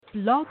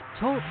Blog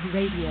Talk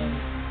Radio.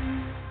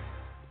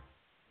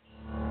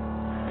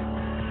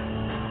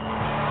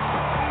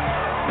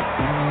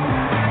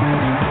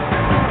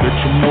 Get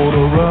your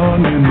motor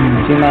running.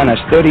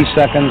 T-minus 30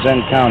 seconds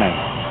and counting.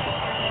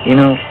 You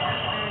know,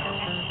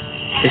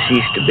 this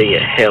used to be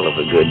a hell of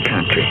a good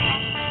country.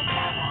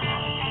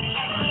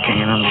 I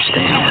can't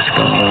understand what's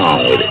going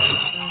on with it.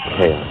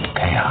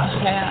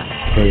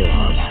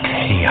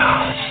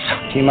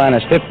 Chaos.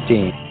 T-minus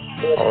 15.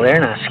 Oh,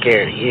 they're not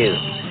scared of you.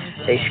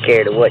 They're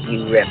scared of what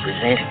you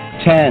represent.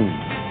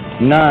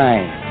 10,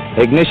 9.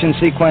 Ignition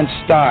sequence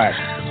start.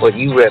 What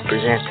you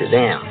represent to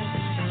them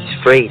is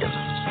freedom.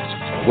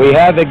 We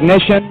have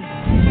ignition.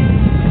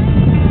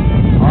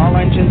 All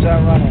engines are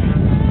running.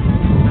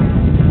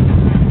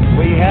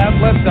 We have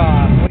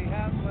liftoff.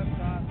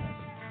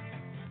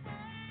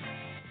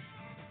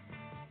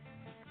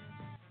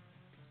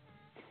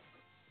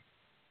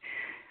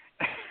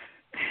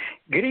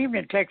 Good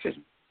evening, Texas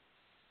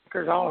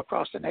bikers all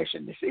across the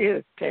nation. This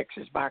is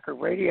Texas Biker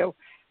Radio,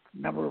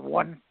 number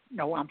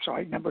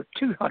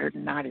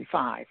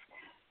 295.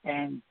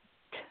 And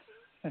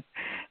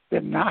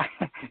tonight,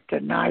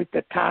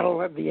 the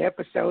title of the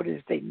episode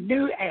is The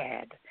New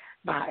Ad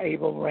by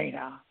Abel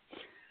Reyna,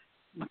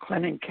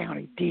 McLennan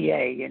County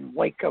DA in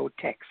Waco,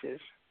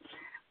 Texas.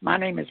 My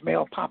name is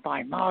Mel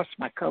Popeye Moss,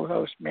 my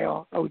co-host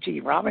Mel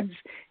O.G. Robbins.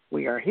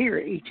 We are here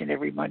each and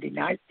every Monday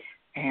night.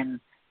 And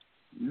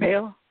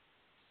Mel,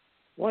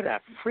 what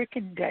a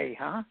freaking day,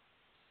 huh?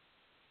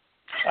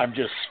 I'm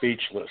just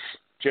speechless.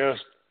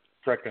 Just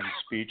frickin'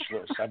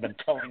 speechless. I've been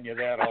telling you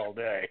that all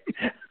day.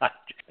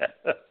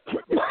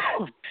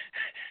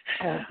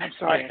 I'm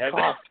sorry, I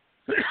coughed.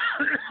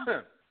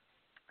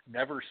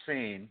 Never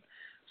seen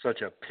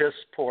such a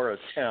piss-poor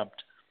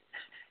attempt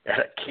at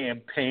a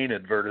campaign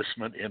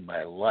advertisement in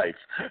my life.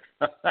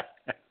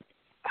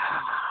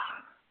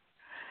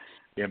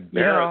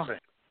 Embarrassing.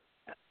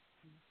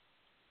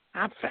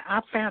 I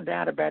found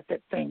out about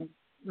that thing,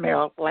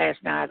 Mel,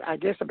 last night, I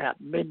guess about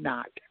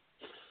midnight.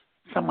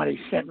 Somebody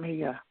sent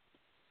me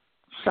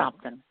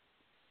something.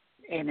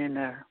 And then,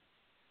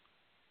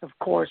 of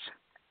course,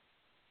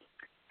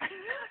 I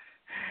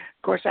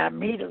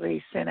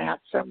immediately sent out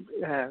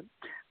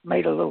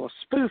made a little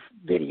spoof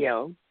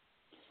video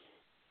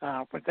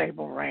with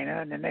Abel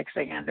Reyna. And the next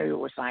thing I knew, it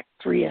was like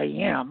 3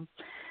 a.m.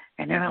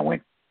 And then I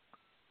went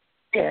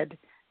to bed.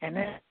 And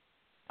then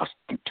I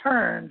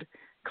turned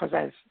because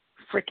I was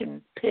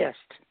freaking pissed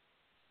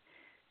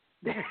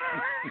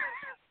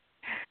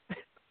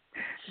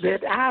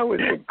that I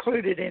was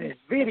included in his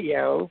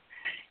video,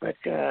 but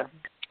I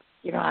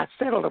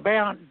settled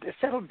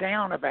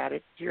down about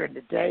it during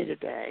the day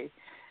today,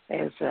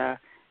 as I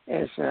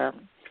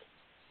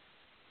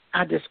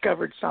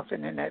discovered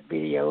something in that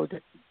video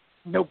that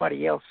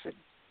nobody else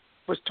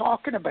was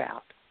talking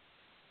about.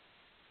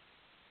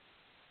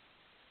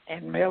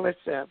 And Mel,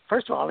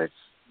 first of all, let's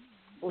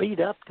lead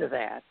up to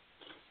that.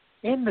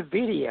 In the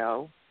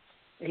video,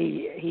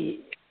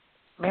 he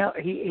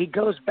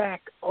goes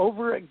back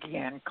over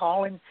again,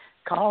 calling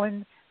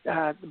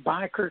the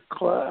biker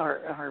club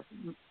or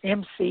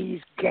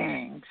MCs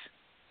gangs,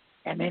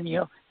 and then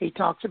he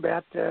talks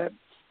about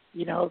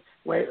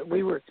where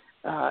we were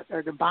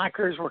or the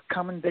bikers were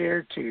coming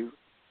there to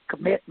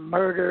commit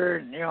murder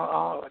and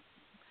all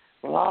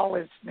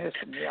lawlessness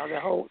and the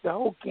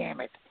whole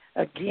gamut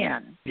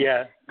again.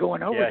 Yeah,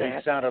 going over that. Yeah,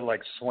 he sounded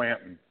like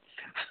Swanton.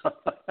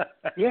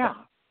 Yeah.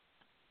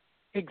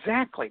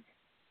 Exactly.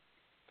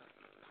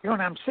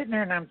 And I'm sitting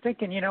there and I'm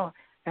thinking,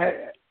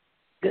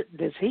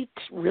 does he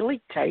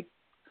really take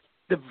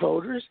the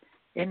voters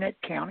in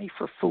that county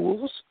for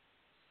fools?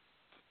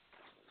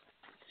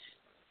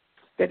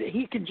 That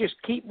he can just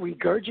keep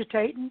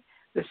regurgitating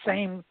the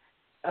same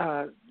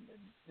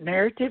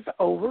narrative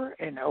over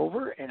and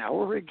over and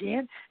over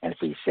again, and if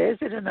he says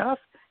it enough,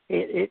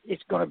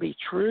 it's going to be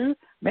true.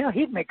 Mel,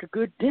 he'd make a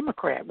good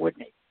Democrat,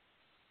 wouldn't he?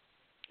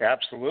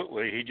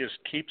 Absolutely. He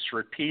just keeps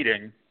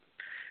repeating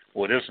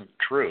what isn't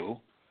true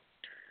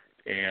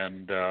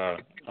and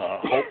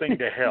hoping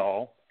to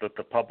hell that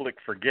the public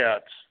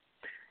forgets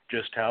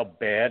just how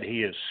bad he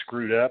has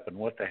screwed up and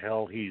what the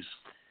hell he's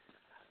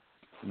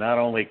not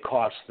only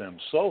cost them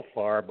so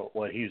far, but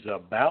what he's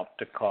about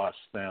to cost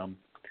them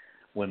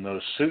when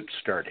those suits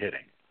start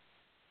hitting.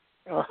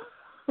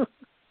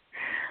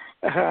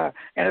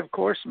 And of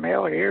course,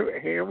 Mel,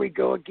 here we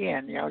go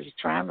again. He's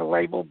trying to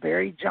label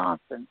Barry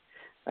Johnson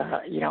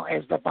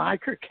as the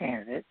biker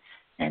candidate.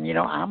 And,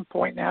 I'm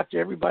pointing out to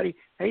everybody,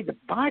 hey, the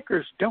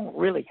bikers don't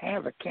really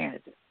have a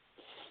candidate.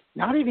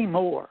 Not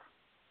anymore.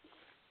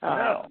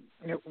 No.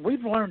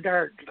 We've learned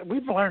our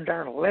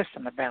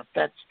lesson about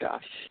that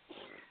stuff.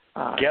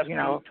 Guess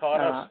who taught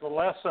us the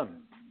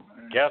lesson?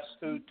 Guess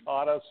who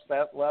taught us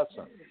that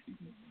lesson?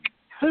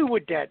 Who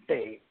would that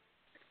be?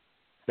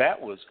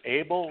 That was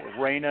Abel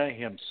Reyna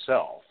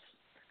himself.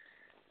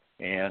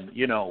 And,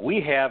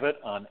 we have it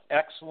on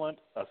excellent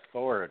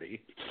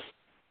authority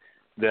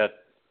that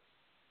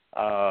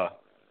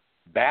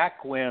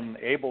back when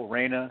Abel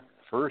Reyna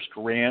first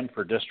ran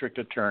for district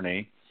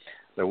attorney,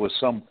 There was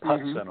some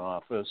putz in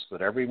office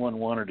that everyone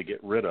wanted to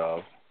get rid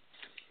of,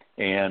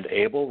 and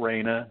Abel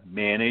Reyna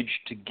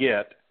managed to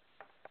get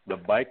the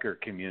biker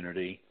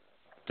community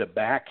to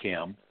back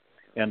him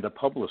and to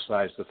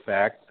publicize the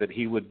fact that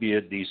he would be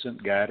a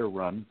decent guy to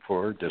run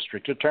for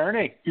district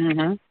attorney.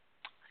 Mm-hmm.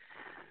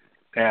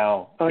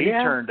 Now, he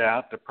turned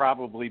out to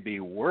probably be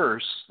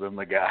worse than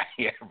the guy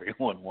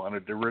everyone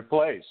wanted to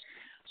replace.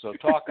 So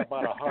talk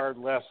about a hard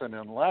lesson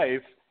in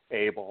life,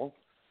 Abel.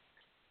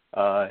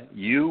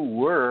 You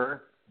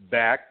were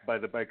backed by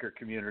the biker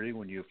community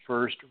when you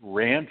first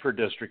ran for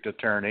district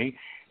attorney,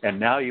 and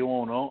now you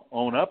won't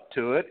own up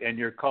to it, and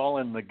you're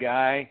calling the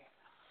guy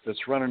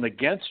that's running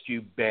against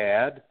you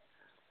bad,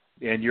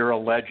 and you're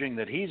alleging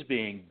that he's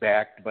being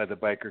backed by the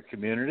biker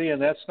community,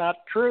 and that's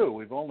not true.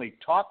 We've only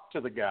talked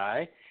to the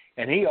guy,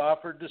 and he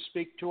offered to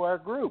speak to our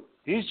group.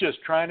 He's just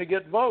trying to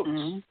get votes.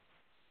 Mm-hmm.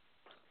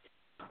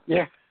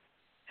 Yeah.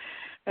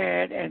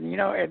 And you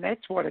know, and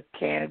that's what a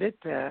candidate,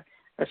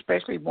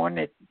 especially one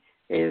that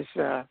is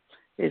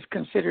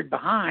considered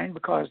behind,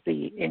 because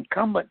the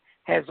incumbent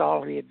has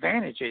all the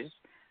advantages.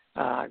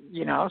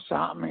 You know, so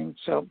I mean,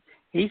 so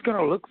he's going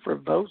to look for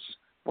votes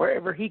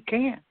wherever he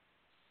can.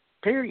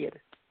 Period.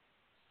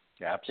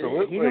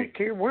 Absolutely. He don't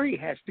care where he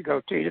has to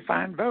go to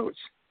find votes.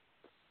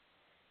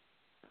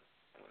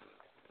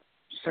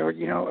 So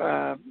you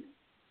know,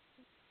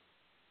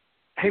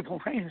 Abel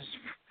Reyna is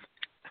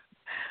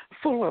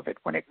full of it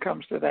when it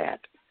comes to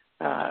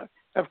that.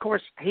 Of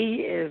course, he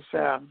is.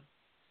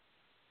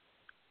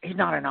 He's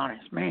not an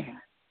honest man.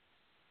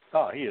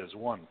 Oh, he is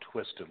one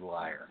twisted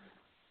liar.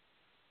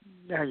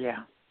 Oh,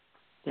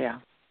 yeah.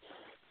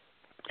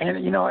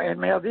 And, you know, and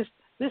Mel, this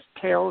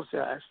tells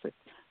us that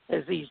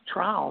as these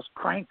trials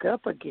crank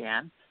up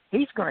again,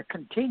 he's going to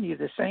continue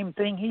the same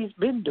thing he's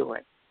been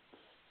doing.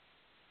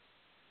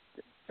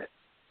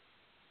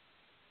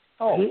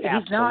 Oh, he's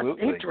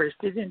absolutely. not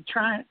interested in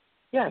trying.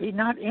 Yeah, he's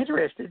not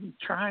interested in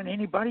trying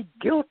anybody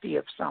guilty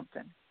of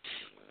something.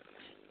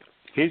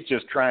 He's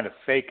just trying to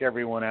fake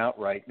everyone out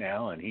right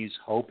now, and he's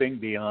hoping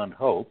beyond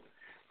hope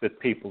that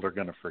people are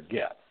going to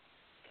forget.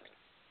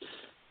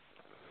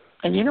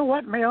 And you know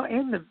what, Mel?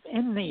 In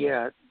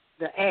the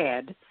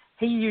ad,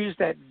 he used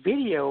that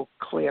video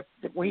clip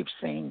that we've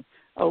seen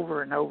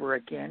over and over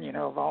again. You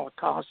know, of all the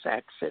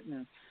Cossacks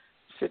sitting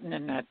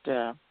in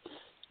that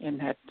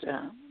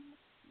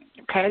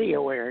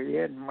patio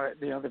area, and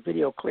you know the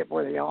video clip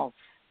where they all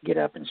get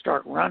up and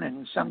start running,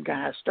 and some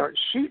guys start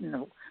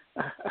shooting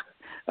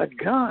a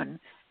gun,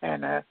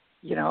 and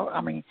you know,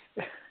 I mean,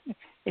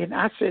 and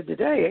I said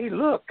today, hey,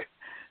 look,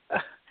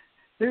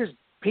 there's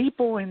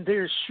people in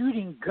there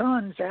shooting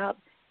guns out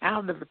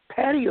of the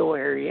patio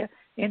area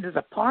into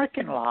the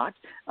parking lot.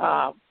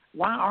 Why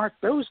aren't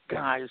those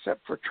guys up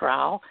for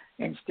trial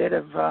instead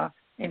of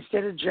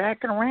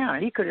jacking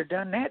around? He could have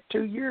done that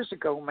 2 years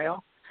ago,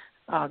 Mel.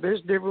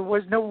 There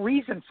was no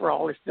reason for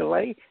all this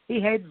delay.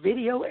 He had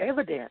video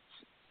evidence.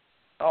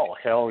 Oh,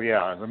 hell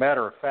yeah. As a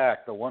matter of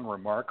fact, the one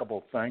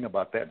remarkable thing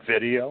about that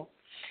video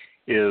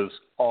is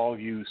all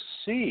you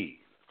see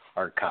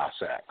are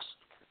Cossacks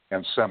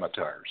and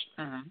scimitars.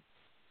 Mm-hmm.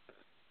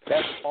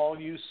 That's all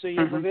you see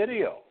in the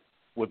video,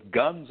 with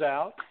guns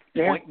out,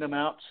 pointing them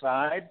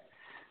outside,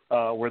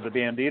 where the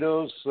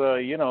banditos,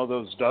 you know,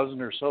 those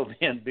dozen or so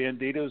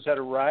banditos had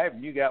arrived,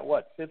 and you got,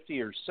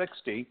 50 or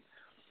 60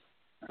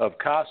 of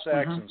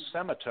Cossacks and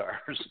scimitars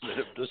that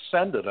have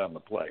descended on the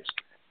place.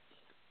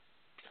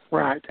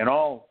 Right. And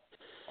all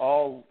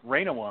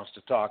Reyna wants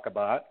to talk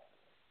about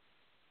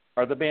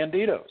are the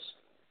banditos.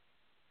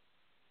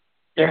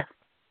 Yeah.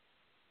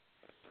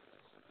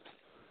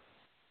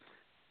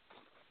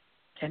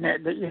 And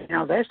that, you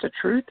know, that's the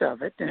truth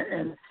of it.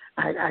 And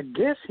I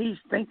guess he's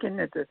thinking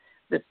that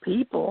the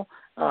people,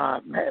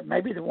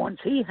 maybe the ones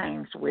he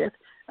hangs with,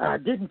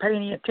 didn't pay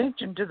any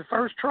attention to the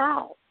first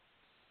trial.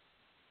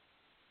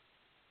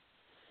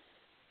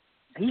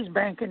 He's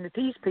banking that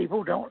these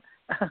people don't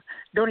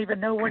even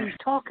know what he's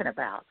talking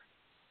about.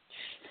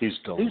 He's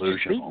delusional. He's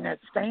just beating that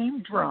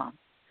same drum.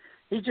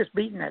 He's just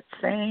beating that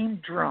same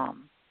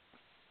drum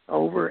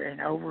over and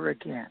over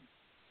again.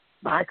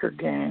 Biker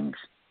gangs,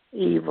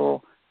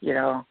 evil, you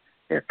know,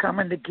 they're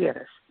coming to get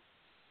us.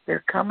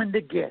 They're coming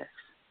to get us.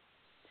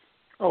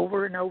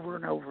 Over and over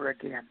and over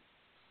again.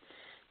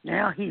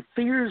 Now he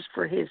fears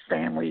for his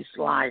family's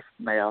life,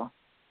 Mel.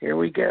 Here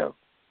we go.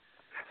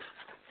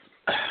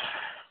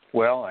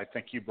 Well, I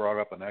think you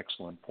brought up an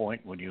excellent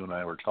point when you and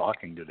I were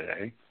talking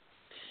today.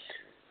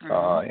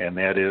 And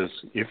that is,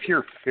 if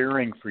you're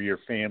fearing for your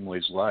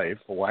family's life,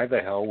 why the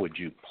hell would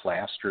you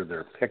plaster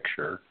their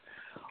picture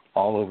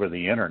all over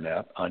the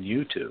internet on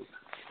YouTube?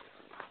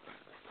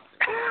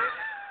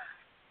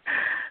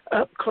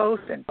 Up close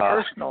and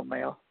personal,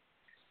 Mel.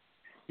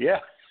 Yeah.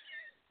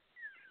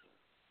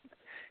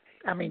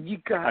 I mean,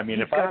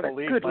 if I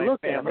believe my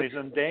family's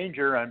in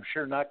danger, I'm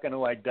sure not going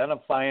to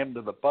identify him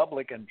to the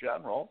public in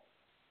general.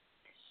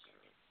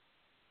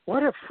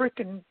 What a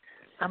freaking,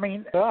 I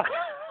mean,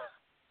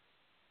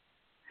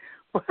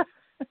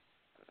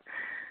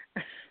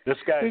 this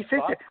guy's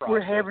thought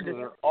we're processes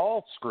are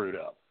all screwed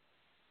up.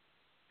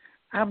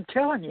 I'm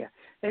telling you,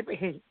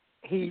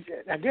 he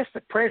I guess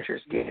the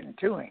pressure's getting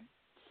to him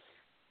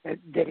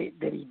that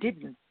he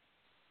didn't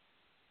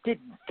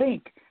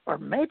think, or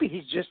maybe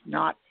he's just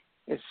not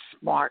as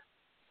smart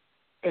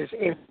as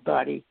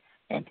everybody,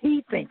 and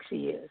he thinks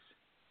he is.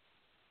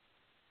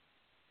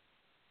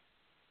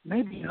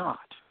 Maybe not,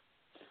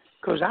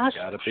 because I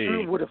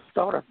sure would have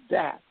thought of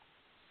that.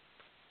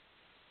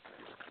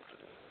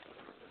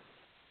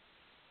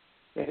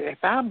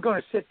 If I'm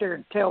going to sit there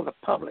and tell the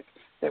public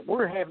that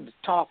we're having to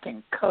talk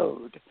in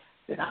code,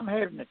 that I'm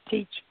having to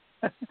teach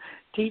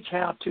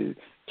how to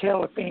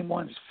tell if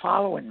anyone's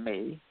following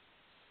me,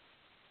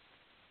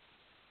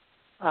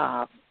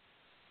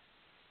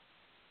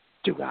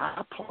 do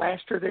I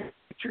plaster their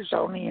pictures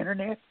on the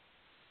internet?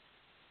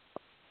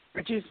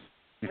 Which is,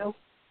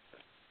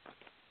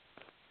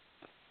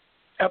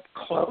 up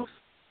close.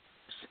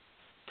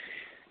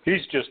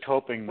 He's just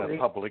hoping the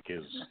public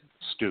is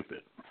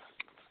stupid.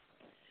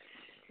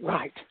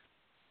 Right.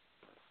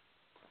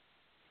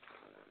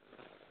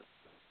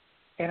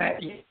 And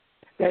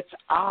that's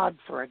odd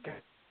for a guy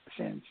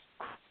since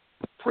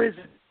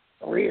prison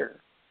career.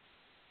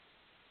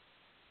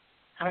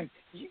 I mean,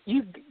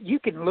 you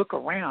can look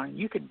around.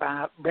 You can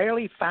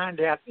barely find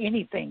out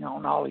anything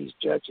on all these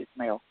judges,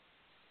 Mel.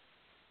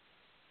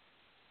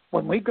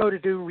 When we go to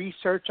do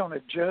research on a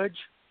judge,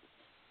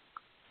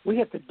 we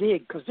have to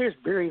dig because there's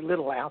very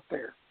little out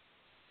there.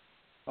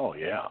 Oh,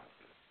 yeah.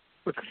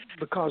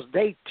 Because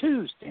they,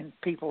 too, send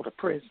people to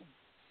prison.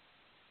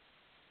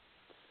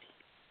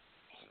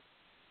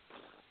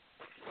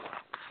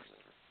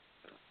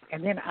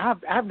 And then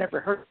I've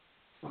never heard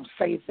them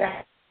say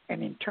that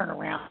and then turn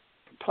around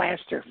and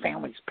plaster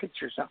families'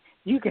 pictures on.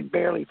 You can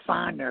barely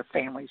find their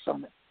families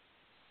on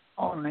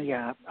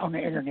the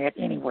internet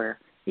anywhere,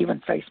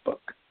 even Facebook.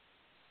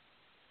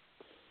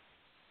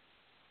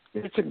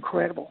 It's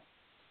incredible.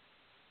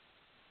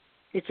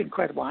 It's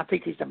incredible. I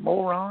think he's a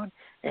moron,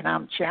 and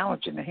I'm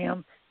challenging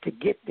him to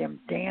get them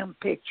damn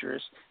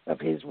pictures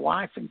of his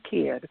wife and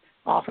kid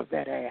off of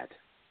that ad.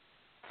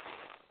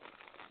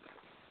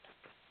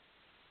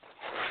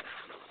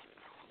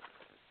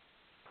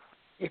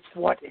 If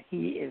what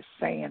he is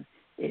saying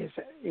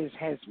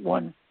has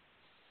one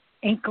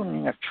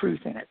inkling of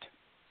truth in it.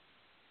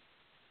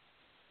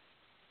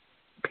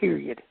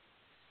 Period.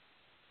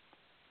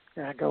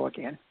 There I go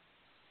again.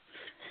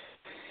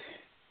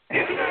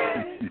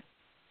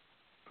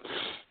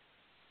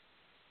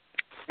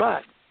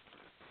 But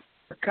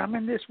we're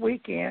coming this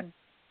weekend,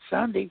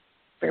 Sunday,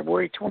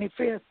 February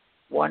 25th,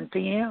 1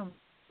 p.m.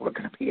 We're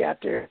going to be out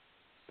there at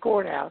the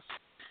courthouse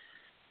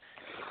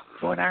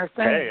doing our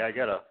thing. Hey, I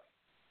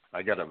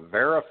got a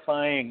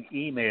verifying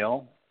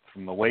email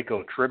from the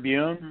Waco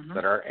Tribune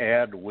that our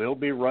ad will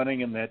be running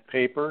in that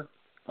paper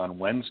on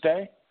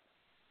Wednesday.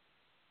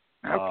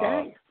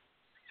 Okay.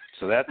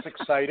 So that's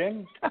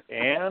exciting.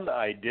 And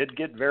I did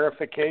get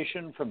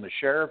verification from the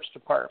Sheriff's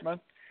Department.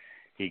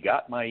 He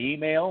got my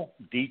email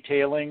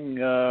detailing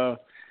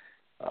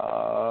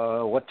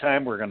what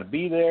time we're going to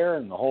be there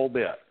and the whole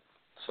bit.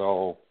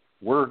 So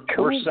we're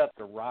set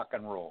to rock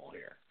and roll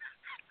here.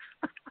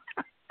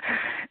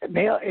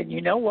 Mel, and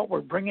you know what we're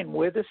bringing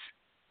with us?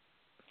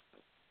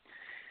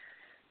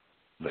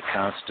 The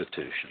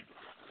Constitution.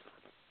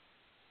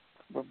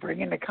 We're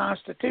bringing the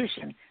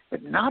Constitution,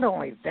 but not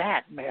only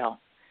that, Mel,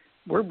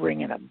 we're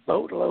bringing a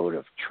boatload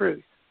of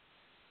truth.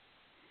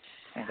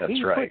 Now,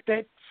 That's right. He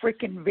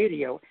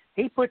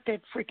put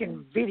that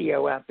freaking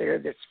video out there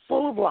that's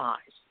full of lies.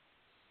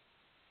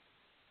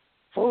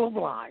 Full of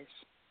lies.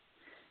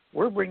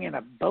 We're bringing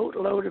a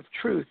boatload of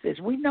truth as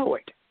we know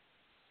it.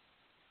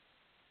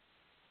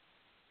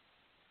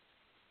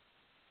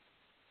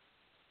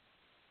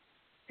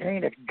 There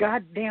ain't a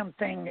goddamn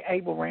thing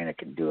Abel Reyna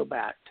can do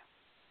about it.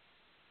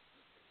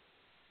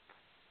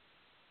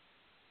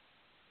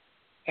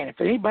 And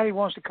if anybody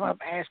wants to come up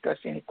and ask us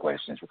any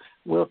questions,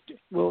 we'll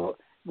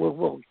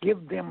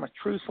give them a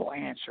truthful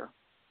answer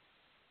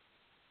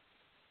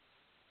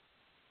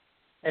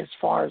as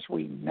far as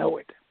we know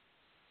it.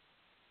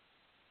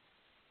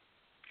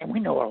 And we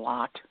know a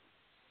lot.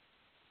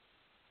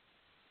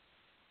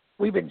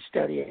 We've been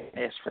studying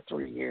this for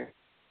 3 years.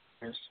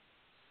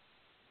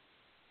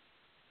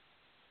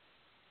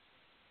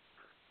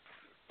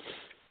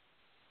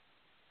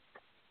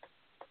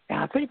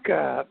 Now, I think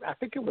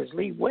it was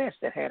Lee West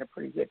that had a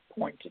pretty good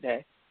point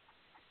today.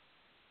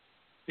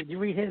 Did you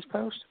read his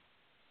post?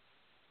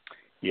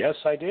 Yes,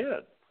 I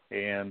did,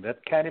 and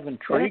that kind of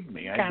intrigued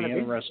me. I'd be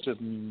interested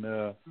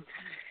in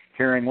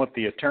hearing what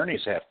the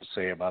attorneys have to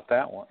say about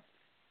that one.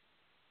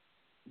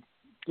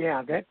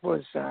 Yeah, that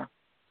was.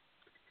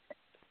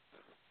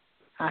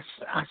 I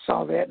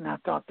saw that and I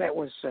thought that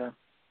was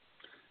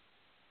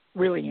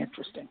really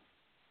interesting.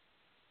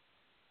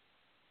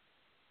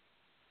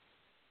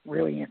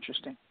 Really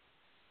interesting.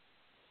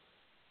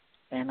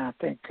 And I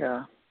think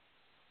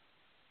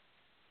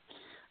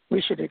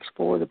we should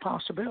explore the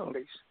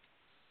possibilities.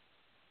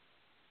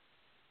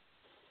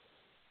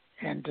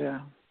 And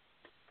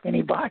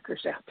any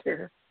bikers out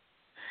there,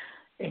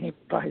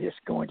 anybody that's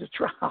going to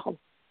trial,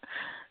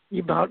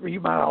 you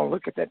might all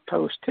look at that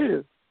post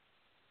too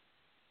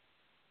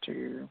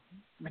to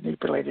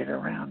manipulate it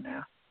around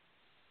now.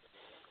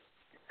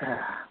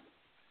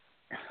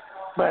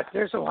 But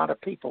there's a lot of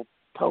people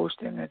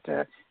posting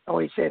that.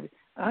 He said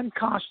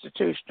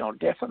unconstitutional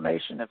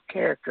defamation of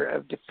character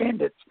of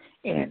defendants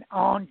in an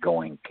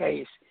ongoing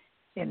case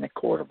in the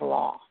court of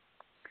law.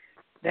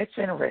 That's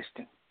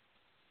interesting.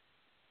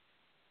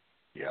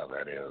 Yeah,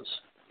 that is.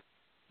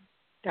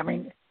 I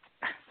mean,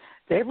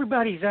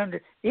 everybody's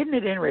under. Isn't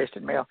it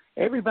interesting, Mel?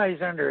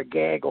 Everybody's under a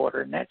gag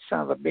order, and that son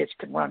of a bitch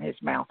can run his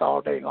mouth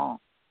all day long.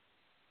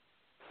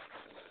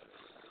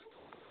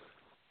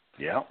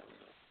 Yeah.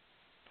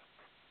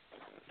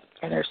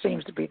 And there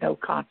seems to be no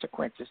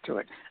consequences to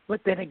it. But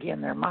then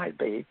again, there might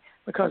be,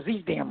 because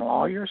these damn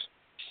lawyers,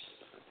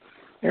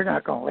 they're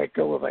not going to let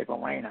go of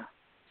Abel Reyna.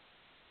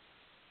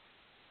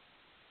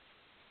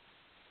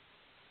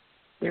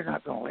 They're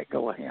not going to let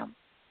go of him.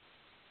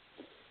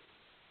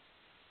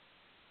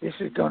 This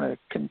is going to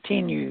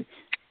continue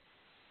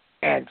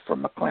ad for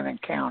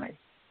McLennan County.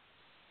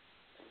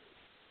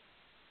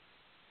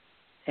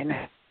 And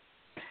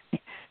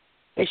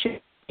they should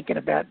be thinking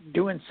about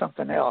doing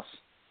something else.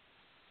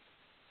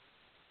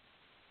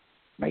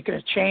 Making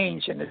a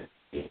change in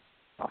the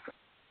office.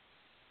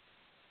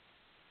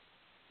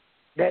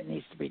 That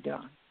needs to be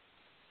done.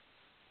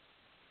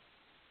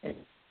 And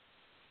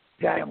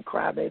got him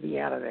crybaby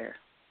out of there.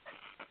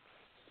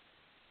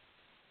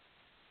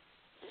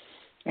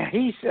 Now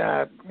he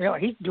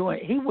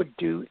would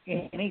do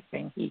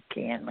anything he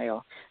can,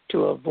 Mel,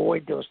 to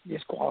avoid those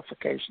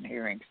disqualification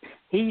hearings.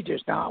 He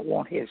does not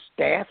want his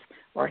staff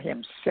or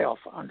himself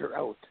under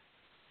oath.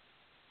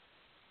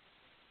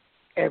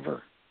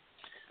 Ever.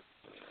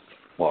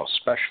 Well,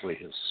 especially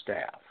his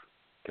staff,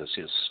 because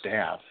his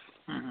staff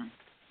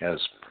has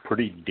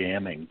pretty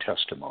damning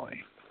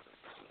testimony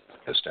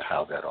as to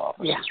how that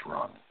office is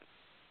run.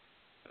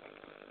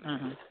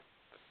 Mm-hmm.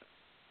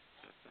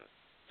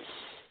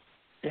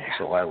 Yeah.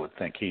 So I would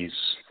think he's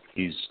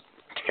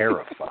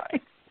terrified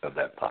of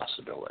that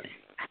possibility.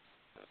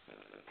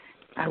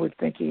 I would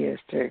think he is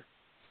too.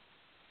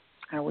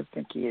 I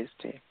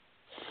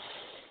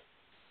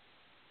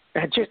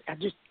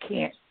just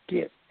can't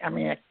get. I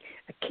mean, I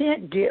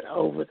can't get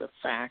over the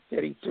fact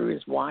that he threw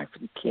his wife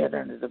and kid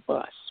under the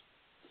bus.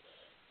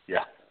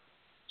 Yeah.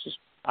 Just.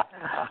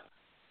 I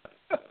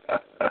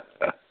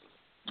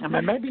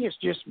mean, maybe it's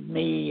just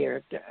me,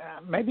 or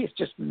maybe it's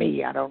just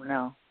me. I don't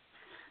know.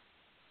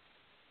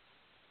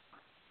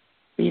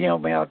 You know,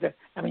 Mel,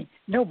 I mean,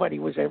 nobody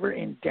was ever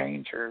in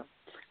danger.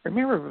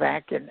 Remember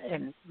back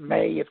in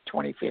May of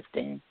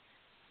 2015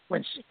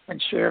 when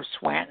Sheriff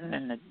Swanton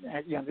and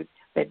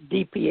that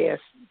DPS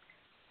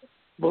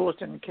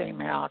bulletin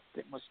came out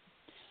that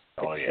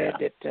said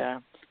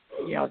that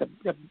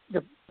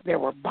there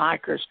were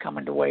bikers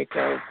coming to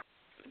Waco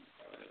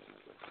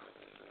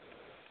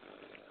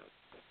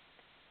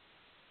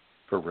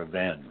for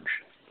revenge.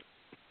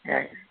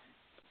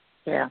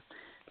 Yeah.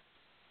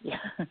 Yeah,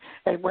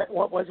 and what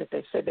was it?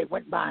 They said they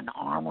went by an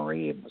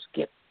armory and was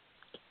get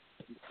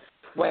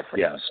weapons.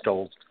 Yeah,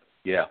 stole.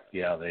 Yeah,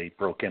 they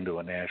broke into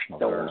a National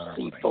Guard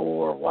armory.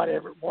 C4,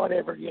 whatever,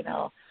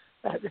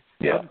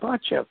 a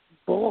bunch of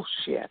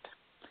bullshit,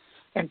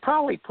 and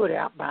probably put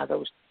out by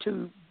those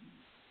two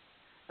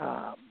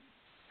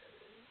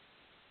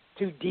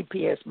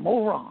DPS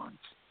morons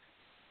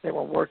that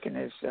were working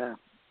as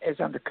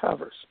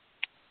undercovers.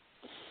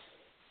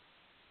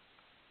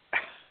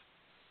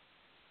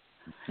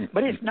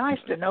 But it's nice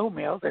to know,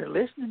 Mel, they're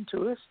listening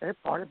to us. They're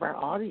part of our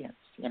audience,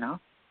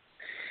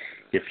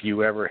 If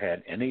you ever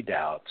had any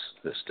doubts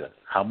as to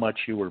how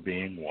much you were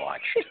being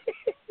watched,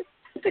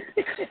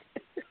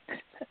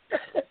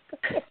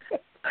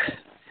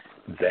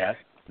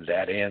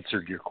 that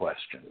answered your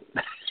question.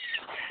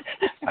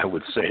 I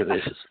would say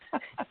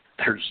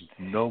there's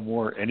no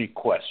more any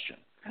question.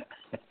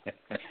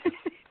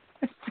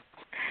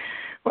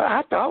 Well,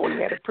 I thought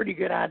we had a pretty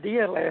good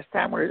idea last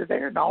time we were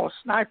there, and all the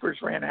snipers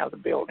ran out of the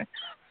building.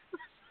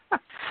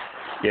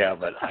 Yeah,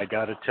 but I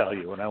got to tell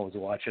you, when I was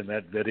watching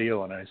that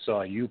video and I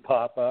saw you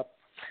pop up,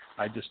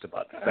 I just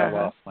about fell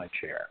off my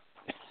chair.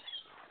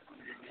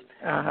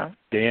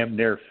 Damn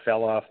near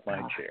fell off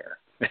my chair.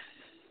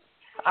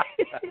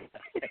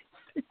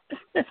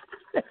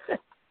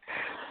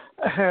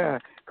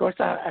 Of course,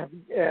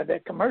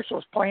 the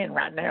commercial's playing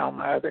right now on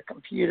my other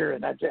computer,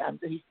 and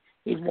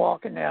he's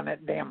walking down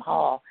that damn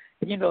hall.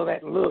 And you know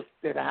that look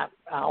that I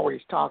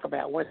always talk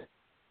about, with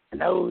their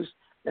nose,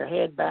 their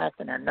head back,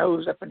 and their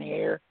nose up in the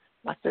air,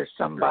 like there's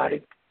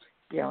somebody.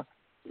 Right.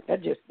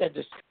 That just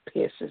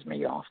pisses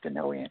me off to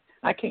no end.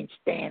 I can't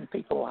stand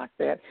people like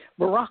that.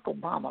 Barack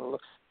Obama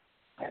looks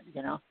like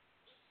that,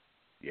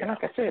 Yeah. And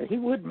like I said, he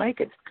would make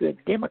a good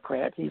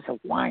Democrat. He's a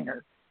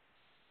whiner.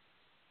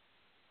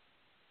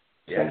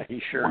 Yeah, he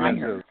sure has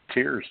those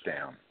tears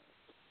down.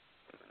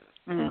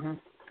 Mm-hmm.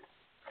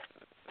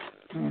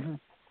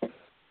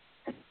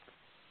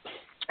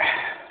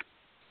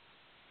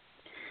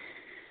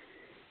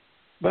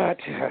 But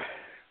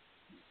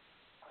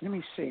let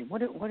me see.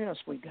 What else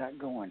we got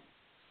going?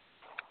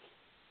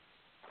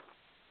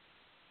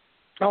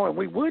 Oh, and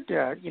we would,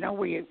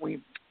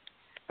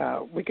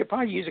 we could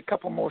probably use a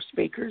couple more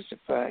speakers if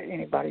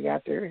anybody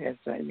out there has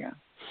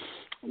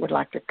would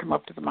like to come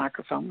up to the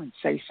microphone and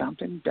say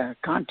something.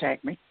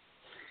 Contact me.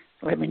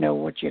 Let me know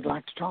what you'd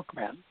like to talk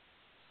about.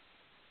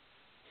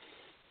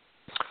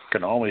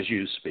 Can always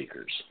use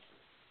speakers.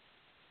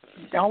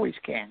 Always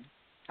can.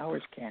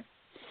 Always can.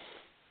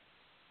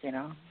 You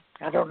know,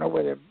 I don't know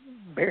whether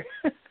Barry,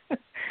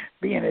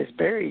 being as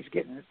Barry's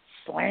getting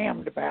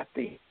slammed about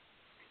the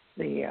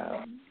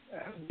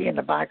being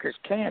the biker's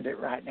candidate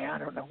right now. I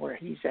don't know where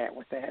he's at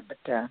with that, but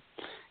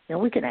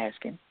we can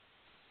ask him.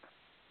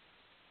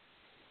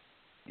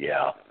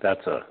 Yeah,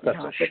 that's a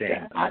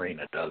shame that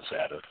Reyna does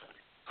that.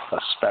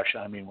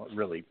 Especially, I mean, what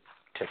really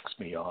ticks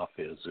me off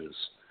is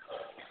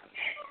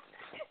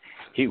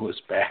he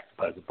was backed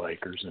by the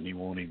bikers, and he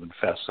won't even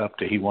fess up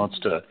to. He wants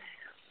to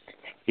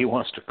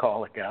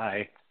call a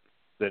guy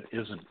that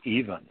isn't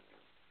even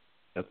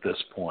at this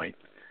point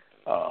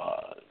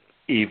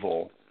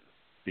evil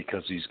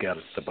because he's got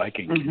the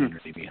biking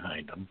community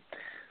behind him.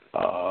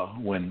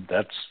 When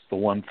that's the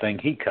one thing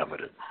he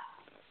coveted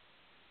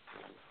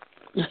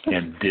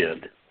and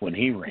did when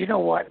he ran. You know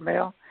what,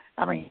 Mel?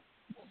 I mean,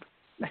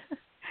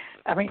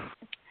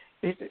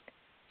 it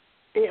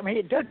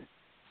doesn't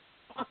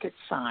rocket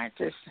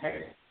scientists,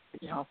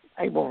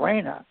 Abel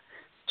Reyna,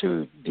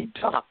 to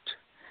deduct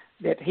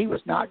that he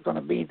was not going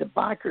to be the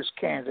biker's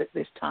candidate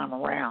this time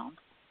around.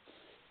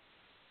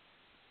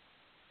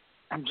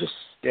 I'm just...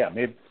 Yeah,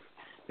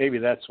 maybe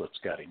that's what's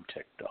got him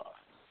ticked off.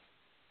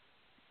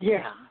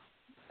 Yeah.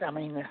 I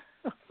mean,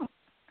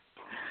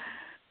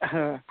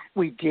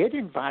 we did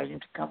invite him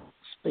to come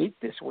speak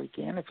this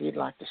weekend if he'd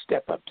like to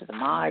step up to the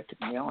mic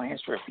and,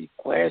 answer a few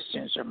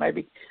questions or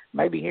maybe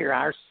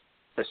hear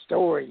the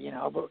story,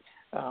 but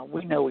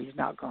we know he's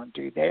not going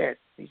to do that.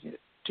 He's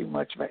too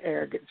much of an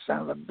arrogant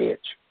son of a bitch.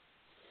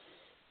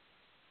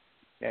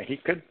 Yeah, he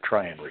could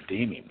try and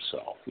redeem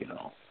himself,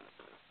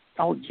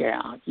 Oh,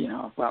 yeah,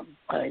 well,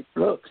 hey,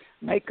 look,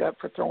 make up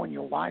for throwing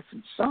your wife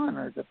and son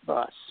under the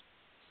bus.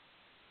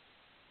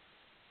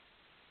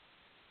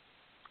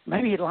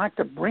 Maybe you'd like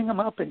to bring them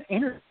up and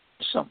introduce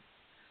them.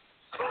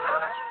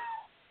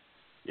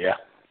 Yeah.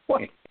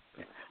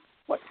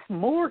 What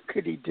more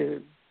could he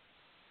do?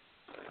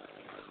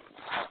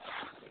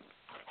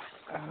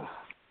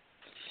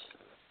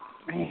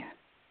 Man.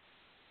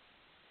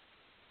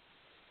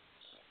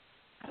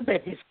 I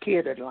bet his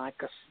kid would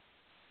like us.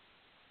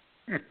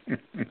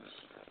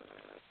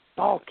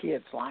 All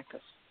kids like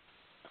us.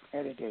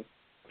 Yeah, they do.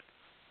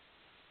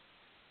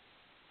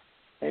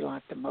 They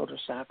like the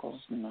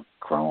motorcycles and the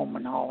chrome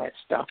and all that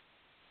stuff.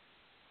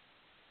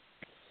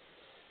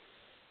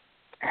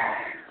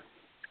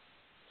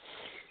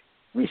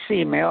 We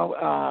see, Mel,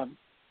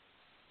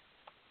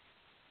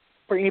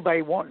 for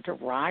anybody wanting to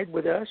ride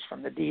with us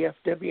from the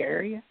DFW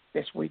area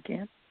this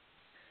weekend.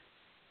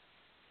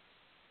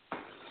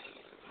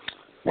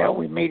 Well,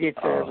 we meet at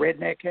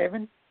Redneck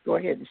Heaven. Go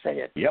ahead and say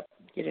it. Yep.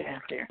 Get it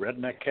out there.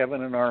 Redneck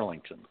Heaven in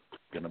Arlington.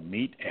 Going to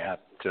meet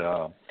at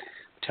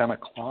 10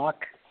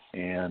 o'clock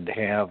and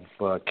have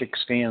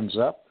kickstands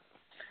up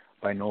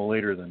by no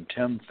later than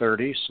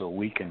 10:30 so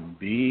we can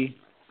be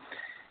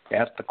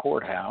at the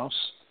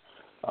courthouse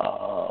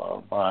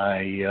by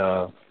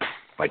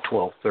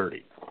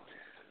 12:30.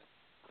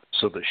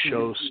 So the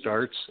show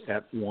starts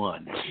at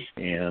 1.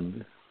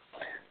 And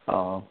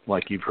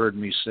like you've heard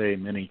me say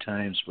many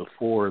times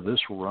before, this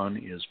run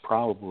is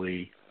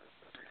probably,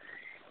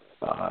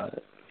 at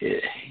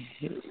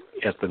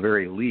the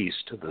very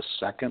least, the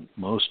second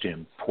most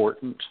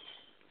important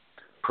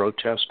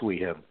protest we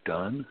have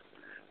done.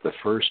 The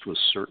first was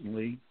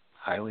certainly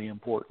highly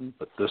important,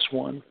 but this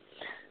one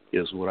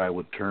is what I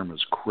would term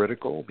as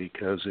critical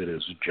because it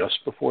is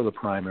just before the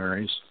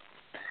primaries.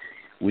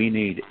 We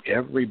need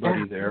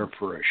everybody there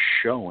for a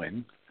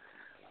showing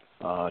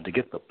to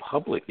get the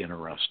public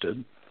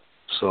interested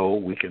so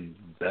we can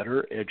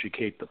better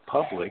educate the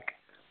public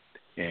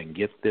and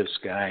get this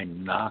guy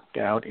knocked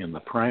out in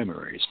the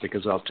primaries.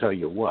 Because I'll tell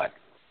you what,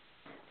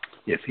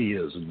 if he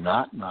is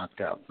not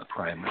knocked out in the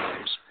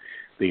primaries,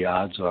 the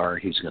odds are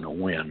he's going to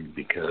win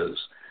because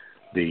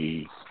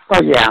the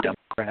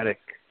Democratic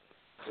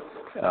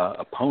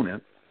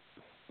opponent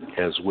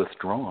has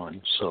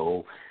withdrawn.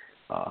 So,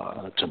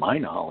 to my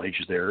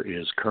knowledge, there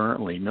is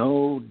currently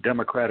no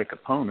Democratic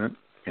opponent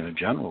in a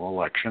general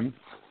election.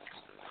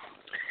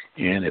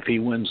 And if he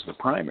wins the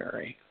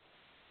primary,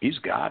 he's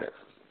got it.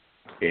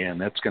 And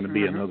that's going to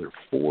be another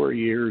 4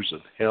 years of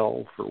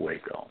hell for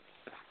Waco.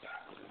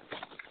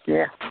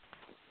 Yeah.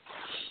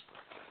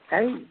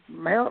 Hey,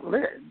 Mel,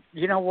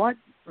 you know what?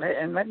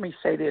 And let me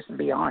say this and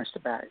be honest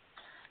about it.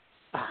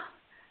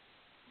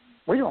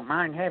 We don't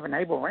mind having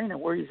Abel Reyna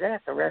where he's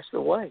at the rest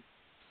of the way.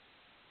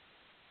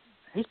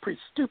 He's pretty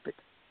stupid.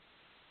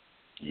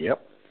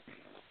 Yep.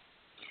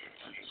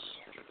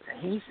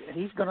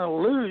 He's going to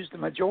lose the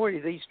majority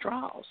of these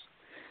trials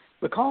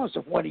because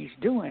of what he's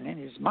doing and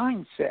his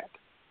mindset.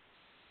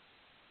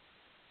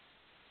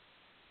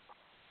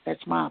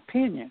 That's my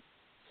opinion.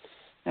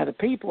 Now, the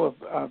people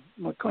of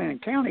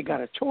McLennan County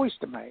got a choice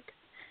to make.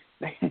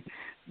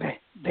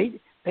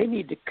 they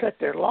need to cut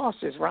their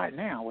losses right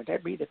now. Would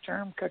that be the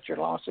term? Cut your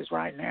losses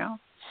right now,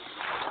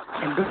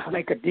 and go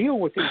make a deal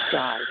with these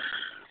guys.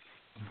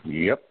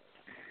 Yep.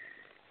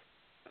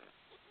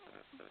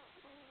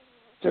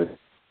 So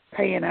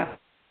paying out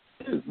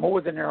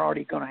more than they're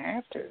already going to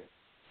have to.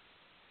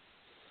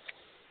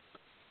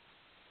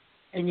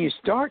 And you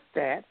start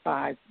that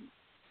by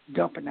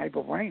dumping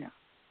Abel Reyna.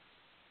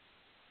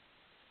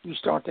 You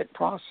start that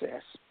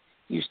process.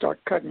 You start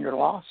cutting your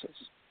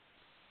losses.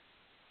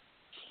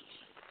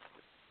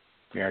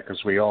 Yeah,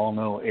 because we all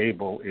know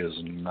Abel is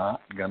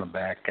not going to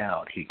back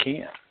out. He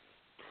can't.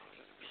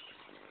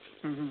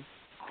 Mm-hmm.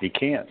 He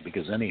can't,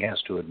 because then he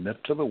has to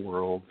admit to the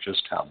world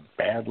just how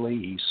badly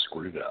he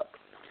screwed up.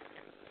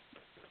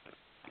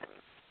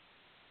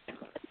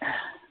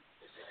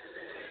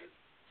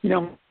 You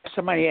know,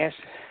 somebody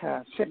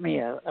sent me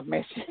a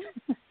message.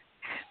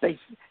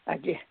 I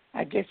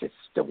guess it's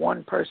the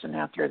one person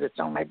out there that's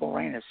on Abel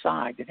Reyna's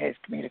side that has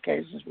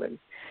communications with him.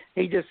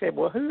 He just said,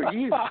 "Well, who are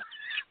you?"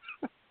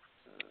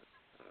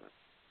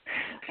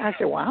 I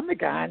said, "Well, I'm the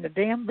guy in the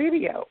damn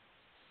video."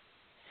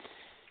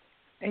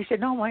 And he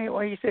said, "No, wait."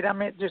 Well, he said, "I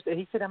meant just."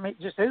 He said, "I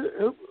meant just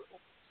who?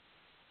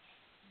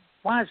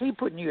 Why is he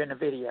putting you in the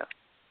video?"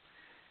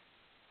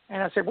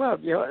 And I said, "Well,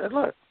 you know,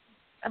 look,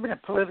 I've been a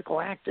political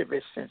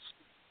activist since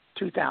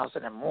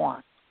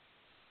 2001,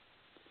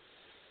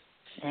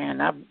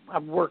 and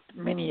I've worked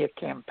many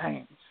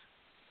campaigns,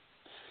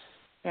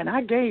 and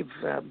I gave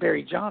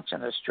Barry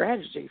Johnson a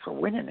strategy for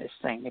winning this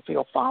thing. If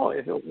he'll follow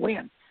it, he'll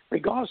win,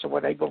 regardless of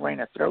what Abel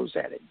Reyna throws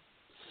at him.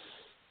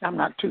 I'm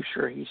not too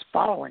sure he's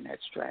following that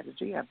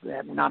strategy.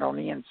 I'm not on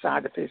the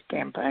inside of his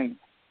campaign,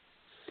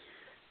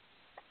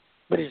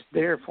 but it's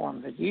there for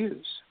him to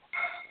use.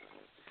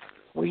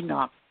 We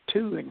knocked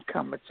 2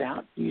 incumbents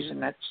out using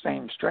that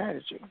same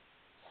strategy.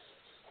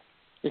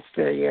 It's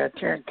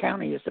Tarrant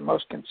County is the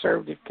most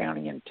conservative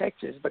county in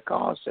Texas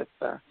because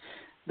of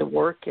the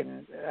work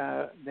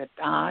that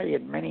I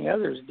and many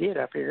others did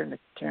up here in the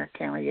Tarrant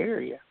County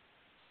area.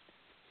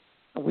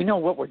 We know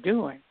what we're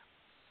doing.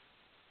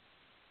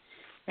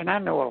 And I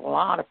know a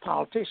lot of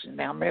politicians.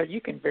 Now, Mel,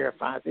 you can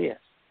verify this.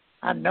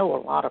 I know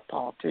a lot of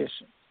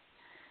politicians.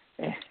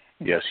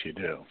 Yes, you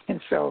do.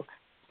 And so,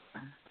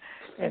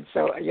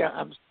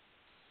 yeah, as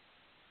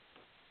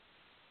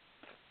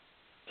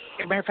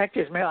a matter of fact,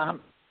 is Mel,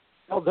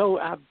 although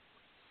I've,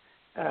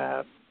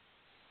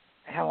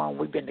 how long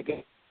we've been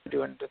together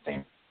doing the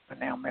thing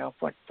now, Mel?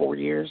 What, 4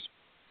 years?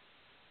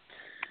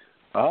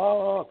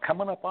 Oh,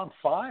 coming up on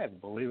 5,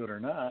 believe it or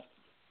not.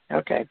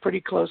 Okay,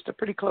 pretty close to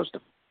 4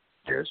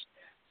 years.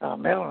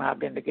 Mel and I have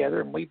been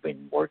together, and we've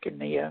been working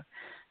the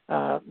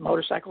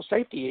motorcycle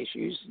safety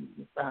issues,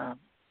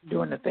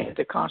 doing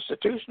the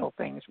constitutional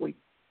things we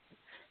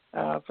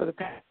for the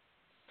past.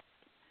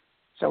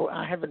 So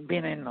I haven't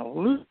been in the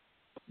loop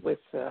with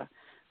the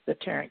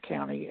Tarrant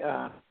County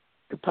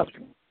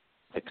Republican,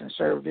 the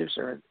conservatives,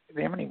 or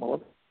them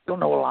anymore. Don't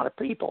know a lot of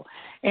people,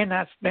 and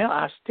I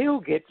still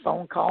get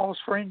phone calls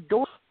for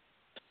endorsement.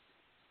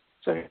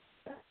 So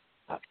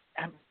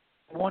I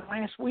won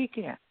last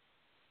weekend.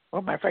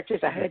 Well, matter of fact,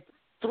 I had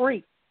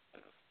 3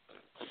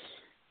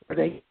 where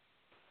they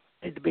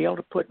need to be able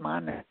to put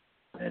mine in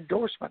an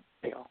endorsement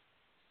bill.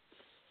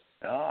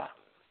 Ah,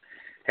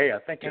 hey, I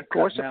think of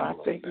course, if I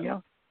think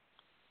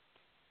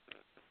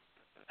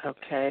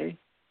okay,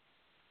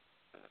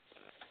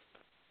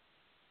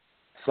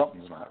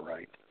 something's not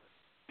right.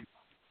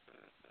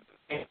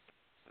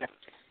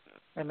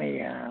 Let me.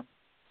 How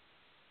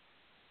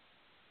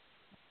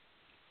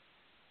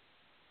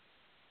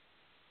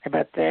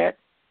about that?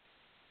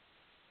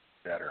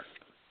 Better.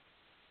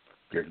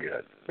 You're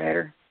good.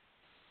 Better?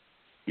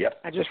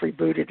 Yep. I just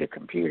rebooted the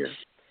computer.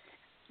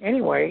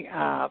 Anyway,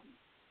 I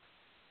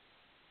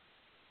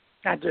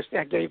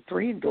gave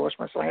 3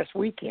 endorsements last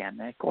weekend.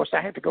 And of course, I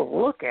had to go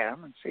look at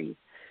them and see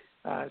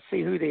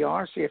who they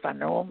are, see if I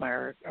know them,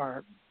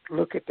 or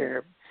look at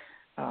their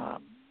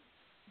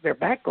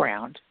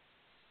background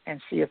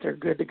and see if they're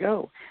good to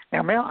go.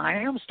 Now, Mel, I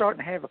am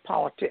starting to have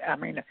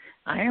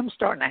I am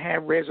starting to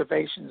have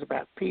reservations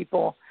about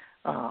people.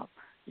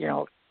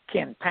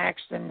 Ken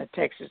Paxton, the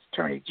Texas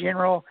Attorney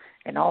General,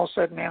 and all of a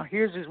sudden now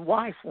here's his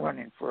wife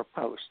running for a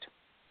post.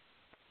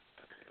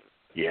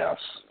 Yes.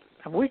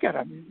 And we got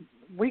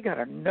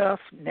enough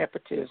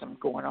nepotism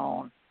going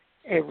on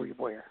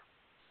everywhere.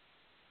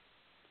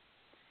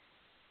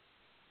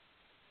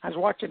 I was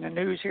watching the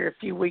news here a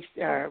few weeks,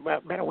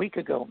 about a week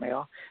ago,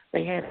 Mel.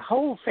 They had a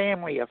whole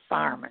family of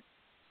firemen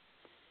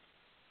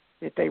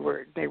that they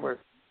were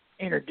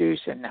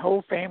introducing. The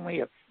whole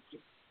family of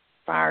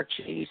fire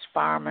chiefs,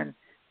 firemen,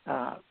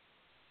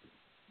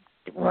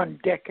 run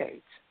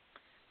decades.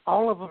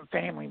 All of them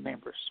family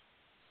members.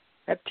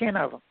 That's 10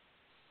 of them.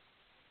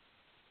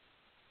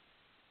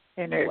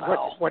 And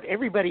wow. what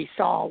everybody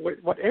saw was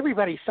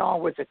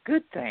a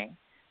good thing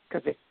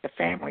because it's the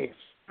family of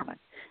firemen.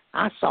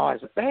 I saw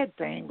as a bad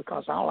thing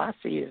because all I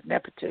see is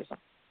nepotism.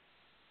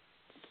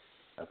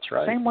 That's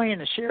right. Same way in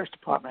the sheriff's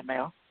department,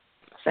 Mel.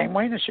 Same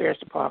way in the sheriff's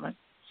department.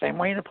 Same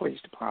way in the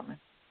police department.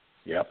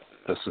 Yep.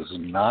 This is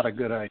not a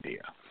good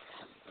idea.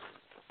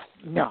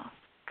 No.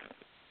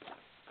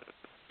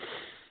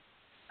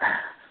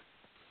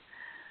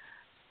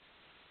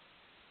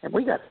 And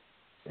we got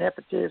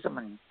nepotism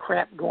and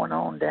crap going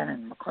on down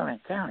in McLennan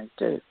County,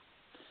 too.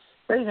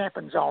 But it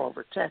happens all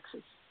over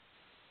Texas.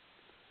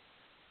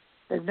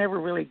 They've never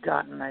really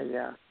gotten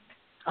a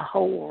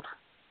hold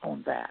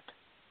on that,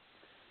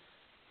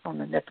 on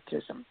the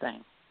nepotism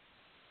thing.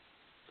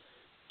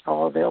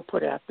 Oh, they'll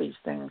put out these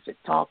things that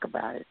talk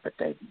about it, but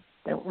they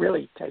don't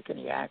really take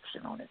any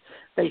action on it.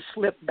 They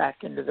slip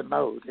back into the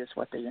mode is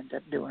what they end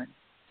up doing.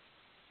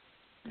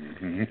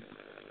 Mm-hmm.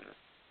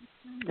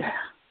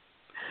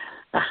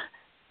 Yeah.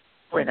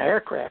 When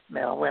aircraft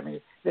melt, I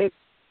mean,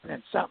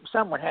 and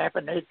something would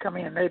happen, they'd come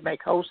in and they'd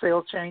make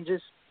wholesale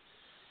changes.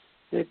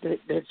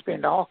 They'd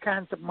spend all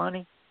kinds of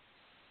money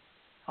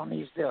on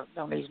these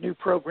new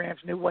programs,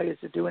 new ways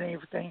of doing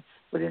everything.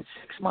 Within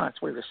 6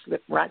 months, we would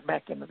slip right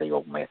back into the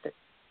old method.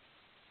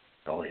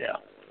 Oh, yeah.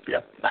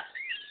 Yep.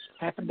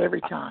 Happened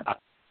every time.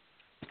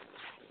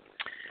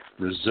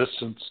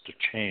 Resistance to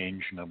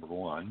change, number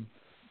one.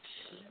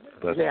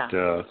 But,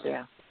 yeah.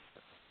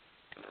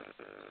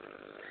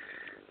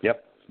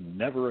 Yep,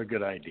 never a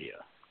good idea.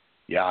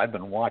 Yeah, I've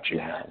been watching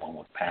that one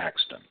with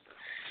Paxton.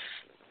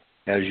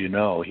 As you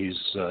know, he's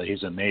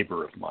a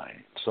neighbor of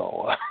mine.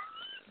 So.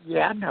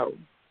 Yeah, I know.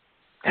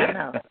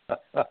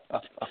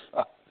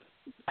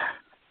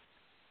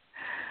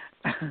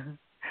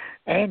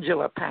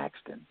 Angela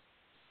Paxton.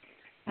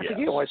 I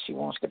forget what she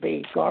wants to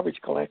be, garbage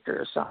collector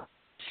or something.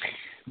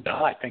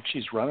 No, I think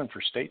she's running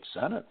for state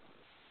senate.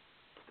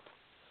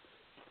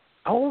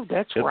 Oh,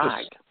 that's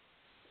right.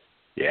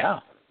 Yeah.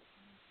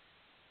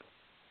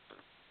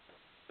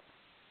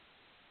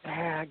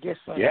 I guess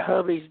my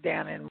hubby's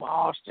down in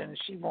Austin.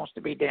 She wants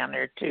to be down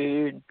there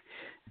too.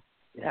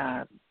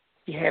 And,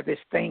 you have this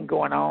thing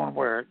going on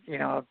where, you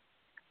know,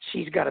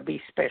 she's got to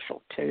be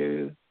special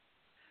too.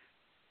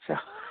 So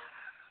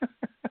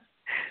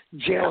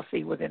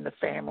jealousy within the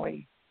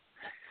family.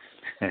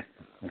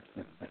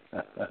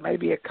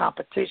 Maybe a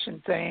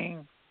competition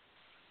thing.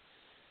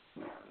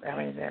 I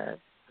mean,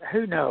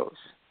 who knows?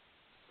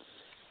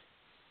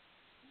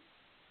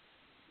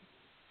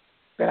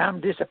 But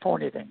I'm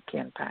disappointed in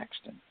Ken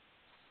Paxton.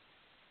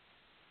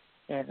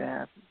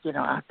 And, you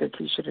know, I think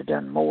he should have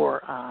done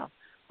more.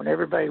 When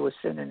everybody was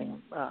sending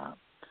him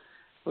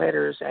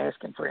letters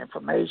asking for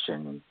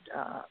information,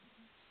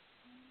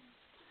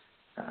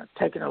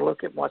 taking a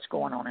look at what's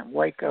going on in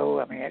Waco,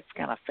 I mean, it's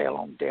kind of fell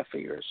on deaf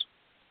ears.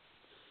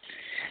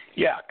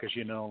 Yeah, because,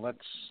 you know,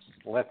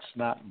 let's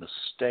not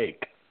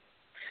mistake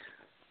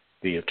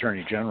the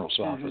Attorney General's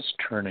office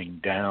turning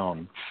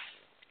down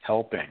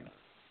helping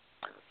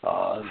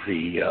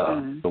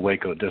the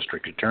Waco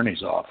District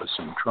Attorney's office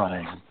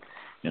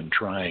in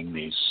trying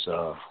these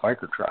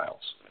biker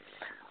trials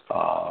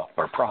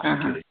or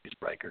prosecuting these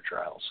biker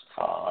trials.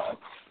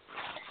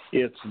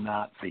 It's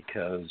not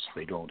because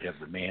they don't have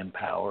the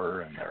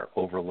manpower and they're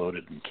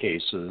overloaded in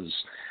cases.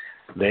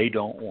 They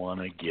don't want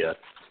to get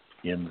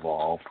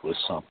involved with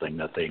something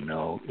that they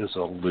know is a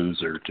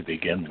loser to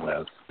begin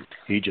with.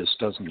 He just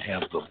doesn't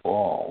have the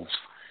balls,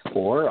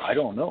 or I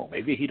don't know,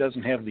 maybe he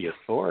doesn't have the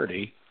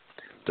authority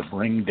to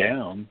bring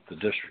down the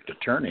district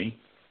attorney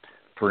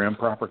for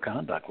improper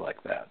conduct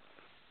like that.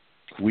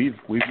 We've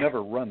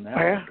never run that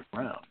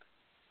underground.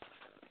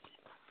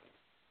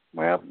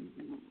 Well,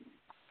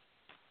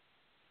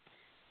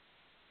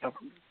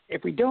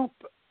 if we don't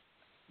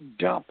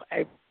dump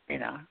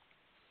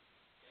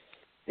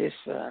this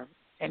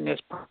in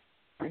this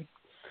property,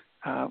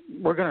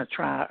 we're going to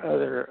try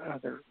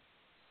other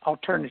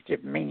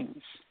alternative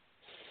means.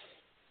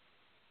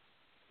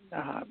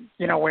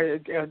 You know,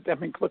 I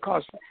mean,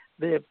 because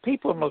the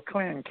people in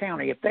McLennan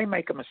County, if they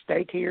make a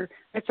mistake here,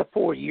 it's a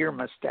 4-year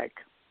mistake.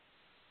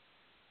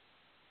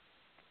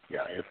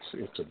 Yeah,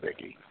 it's a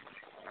biggie.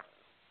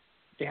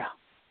 Yeah.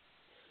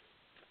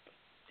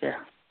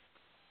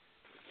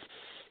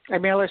 I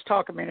mean, let's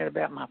talk a minute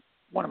about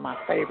one of my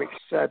favorite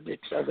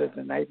subjects other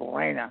than Abel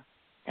Reyna,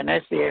 and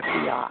that's the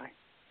FBI.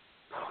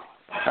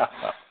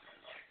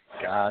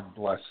 God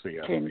bless the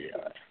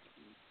FBI.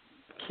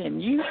 Can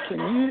you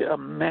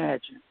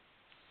imagine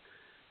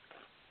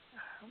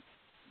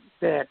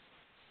that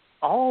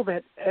all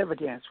that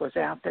evidence was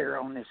out there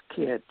on this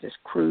kid, this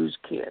Cruz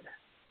kid,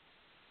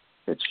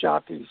 that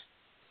shot these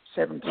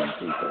 17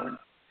 people in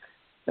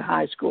the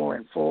high school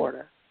in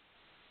Florida?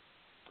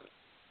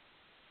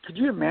 Could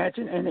you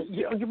imagine? And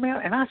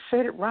and I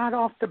said it right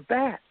off the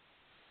bat.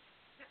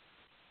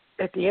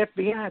 At the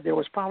FBI, there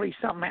was probably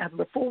something out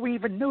before we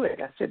even knew it.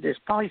 I said, there's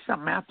probably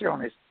something out there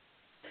on this,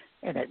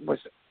 and it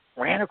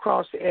ran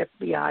across the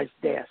FBI's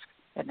desk,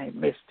 and they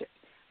missed it.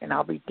 And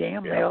I'll be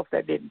damned well if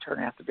that didn't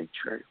turn out to be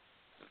true.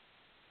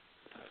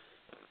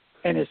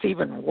 And it's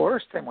even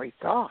worse than we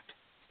thought.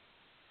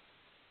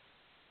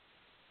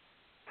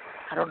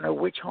 I don't know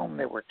which home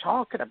they were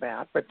talking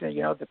about, but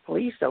the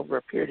police over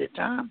a period of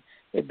time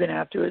had been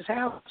out to his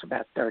house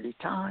about 30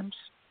 times.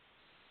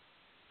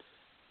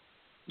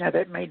 Now,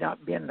 that may not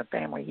have been the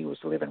family he was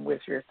living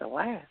with here at the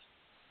last.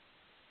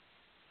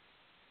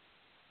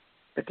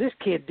 But this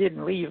kid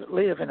didn't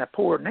live in a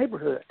poor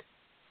neighborhood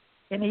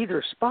in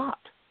either spot.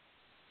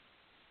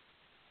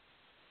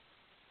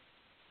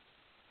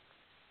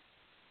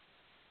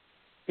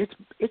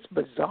 It's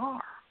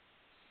bizarre.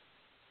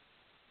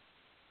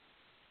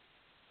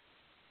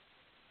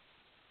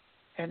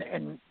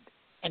 And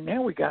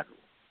now we got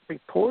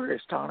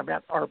reporters talking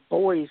about our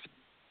boys.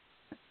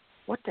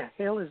 What the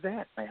hell is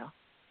that, Mel?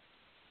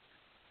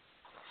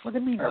 What do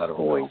you mean our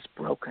boys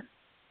broken?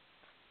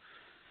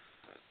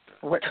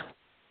 What?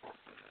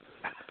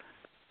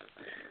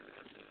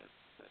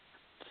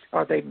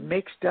 Are they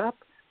mixed up?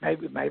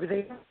 Maybe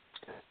they.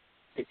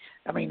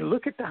 I mean,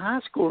 look at the high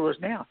schoolers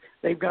now.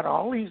 They've got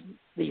all these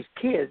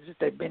kids that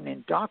they've been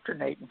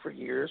indoctrinating for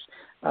years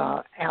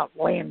out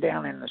laying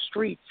down in the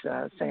streets,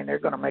 saying they're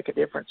going to make a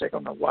difference. They're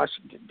going to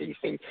Washington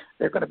D.C.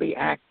 They're going to be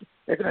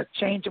They're going to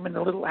change them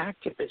into little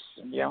activists,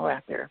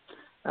 out there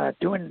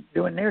doing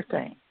their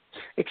thing,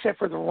 except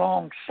for the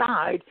wrong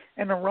side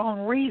and the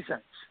wrong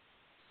reasons.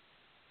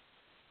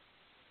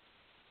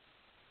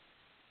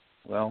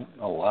 Well,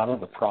 a lot of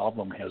the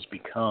problem has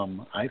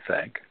become, I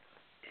think,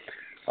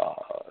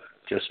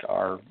 just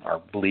our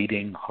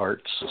bleeding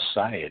heart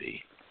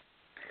society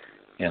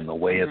and the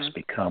way it's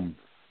become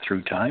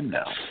through time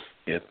now.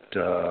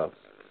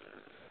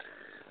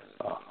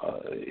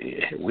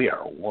 We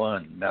are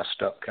one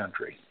messed up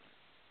country.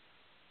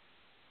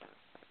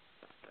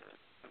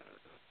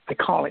 They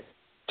call it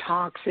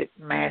toxic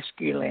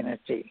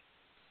masculinity.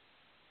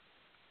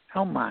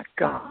 Oh my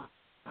God.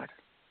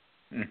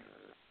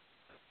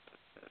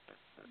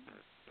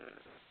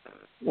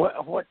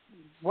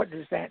 What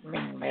does that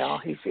mean, Mel?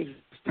 He's too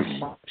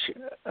much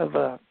of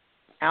a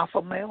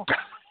alpha male?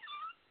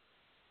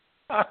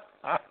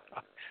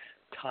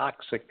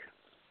 Toxic.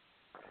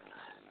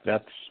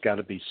 That's got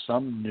to be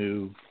some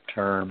new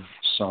term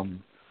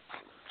some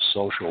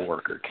social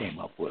worker came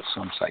up with,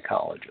 some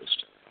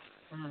psychologist.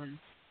 Mm-hmm.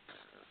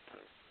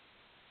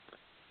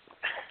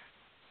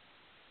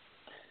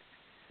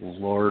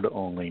 Lord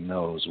only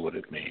knows what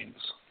it means.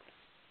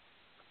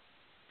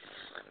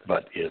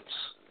 But it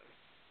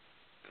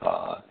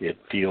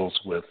deals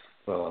with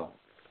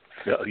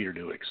failure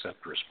to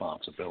accept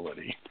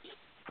responsibility.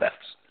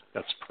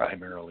 That's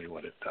primarily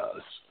what it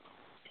does.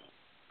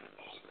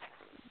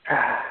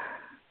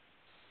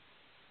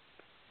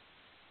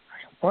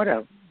 What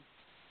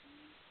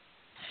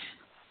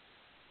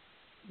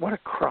a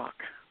crock.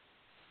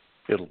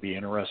 It'll be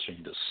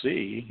interesting to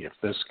see if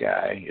this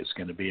guy is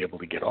going to be able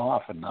to get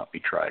off and not be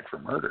tried for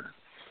murder.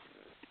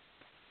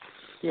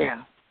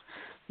 Yeah.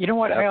 You know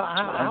what, Mel?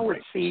 I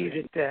would see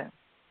that.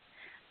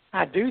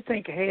 I do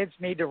think heads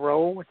need to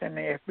roll within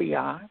the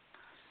FBI.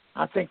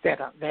 I think that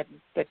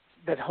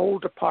whole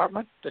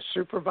department, the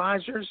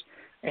supervisors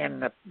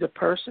and the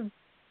person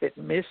that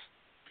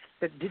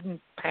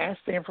didn't pass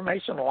the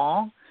information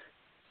along,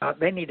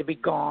 they need to be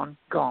gone.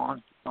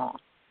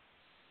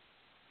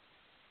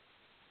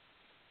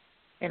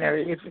 And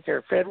if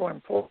they're federal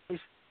employees,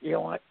 you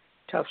know what?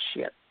 Tough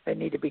shit. They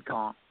need to be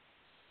gone.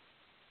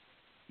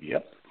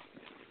 Yep.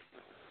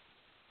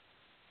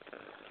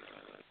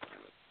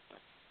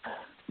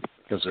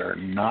 Because they're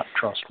not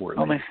trustworthy.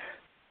 Oh, man.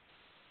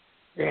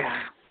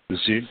 Yeah.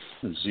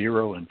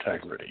 Zero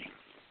integrity.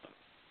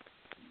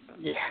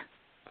 Yeah,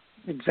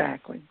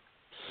 exactly.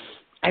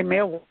 A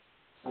male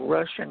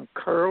Russian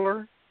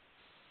curler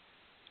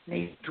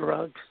needs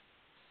drugs.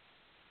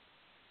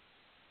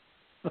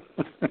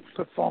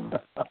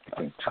 Performance.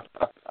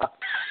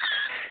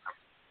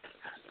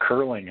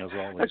 Curling has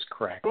always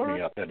cracked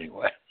me up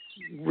anyway.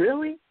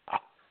 Really?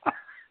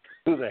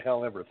 Who the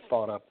hell ever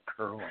thought up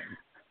curling?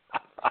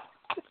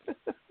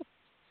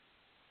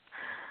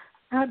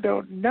 I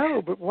don't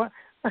know, but what?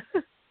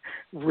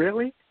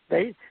 Really?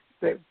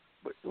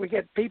 We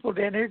got people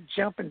down there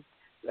jumping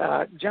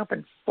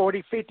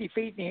 40, 50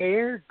 feet in the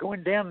air,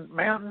 going down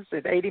mountains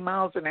at 80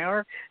 miles an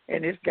hour,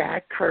 and this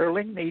guy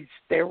curling needs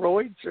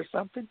steroids or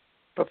something,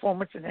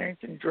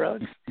 performance-enhancing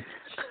drugs.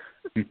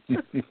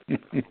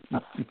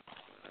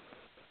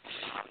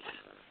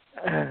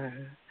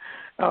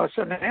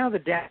 So now the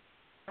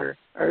doctor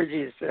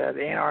urges the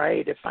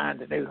NRA to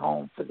find a new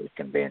home for the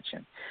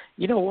convention.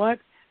 You know what?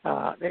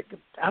 I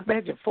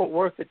imagine Fort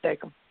Worth would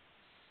take them.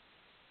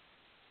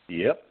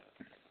 Yep.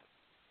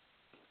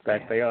 In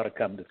fact, they ought to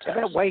come to Texas.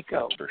 That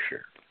Waco. That's for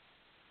sure.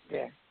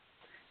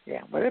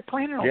 Yeah. Well, they're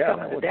planning on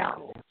coming to Dallas.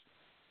 Cool.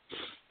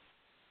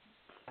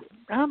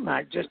 I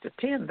might just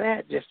attend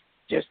that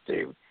just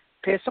to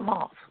piss them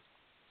off.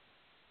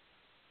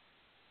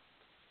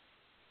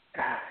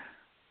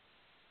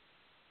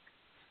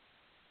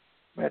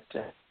 But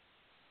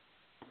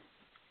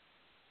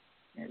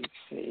let's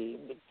see,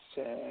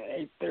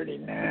 it's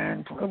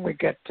 8:39. Well, we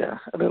got a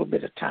little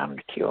bit of time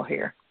to kill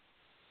here.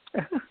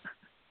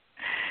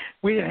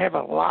 We didn't have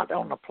a lot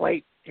on the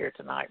plate here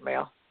tonight,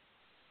 Mel.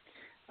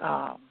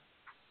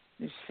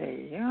 Let's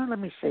see. Let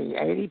me see.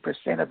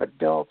 80% of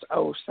adults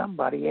owe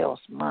somebody else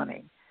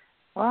money.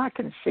 Well, I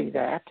can see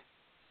that.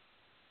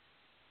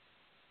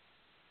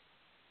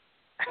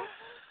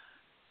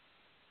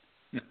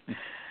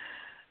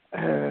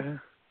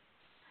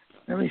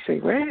 Let me see.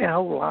 We ain't a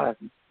whole lot of,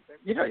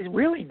 it's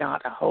really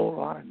not a whole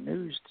lot of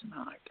news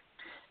tonight.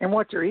 And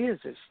what there is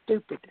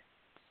stupid.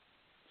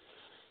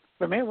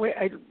 But man,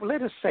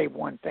 let us say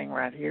one thing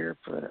right here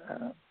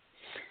for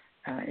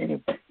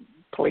any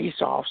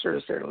police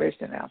officers that are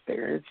listening out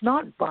there. It's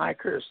not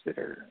bikers that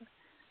are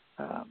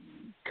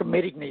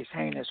committing these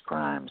heinous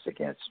crimes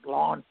against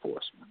law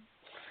enforcement.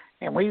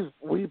 And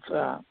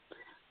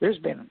there's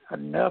been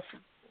enough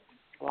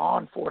law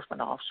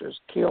enforcement officers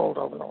killed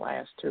over the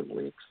last 2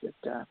 weeks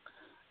that,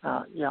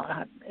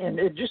 and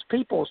it just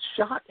people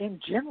shot in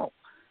general.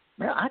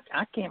 Man,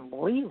 I can't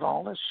believe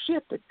all the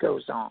shit that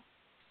goes on.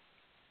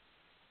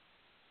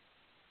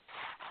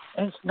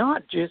 And it's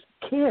not just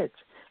kids.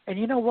 And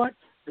you know what?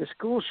 The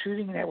school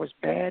shooting, that was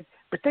bad,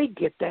 but they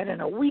get that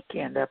in a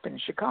weekend up in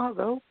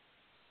Chicago.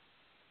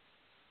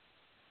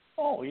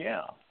 Oh,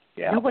 yeah.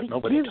 Yeah, nobody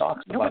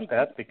talks about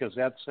that because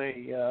that's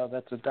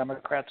a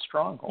Democrat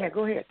stronghold. Yeah,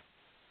 go ahead.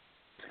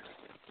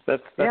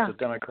 That's a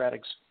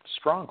Democratic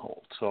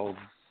stronghold. So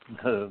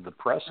the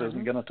press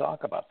isn't going to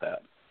talk about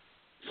that.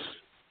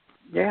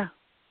 Yeah.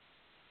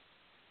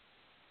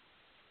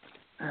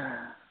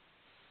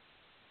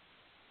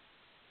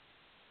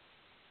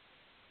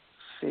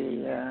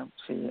 See,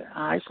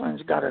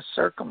 Iceland's got a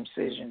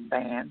circumcision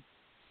ban.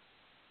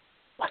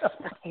 What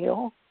the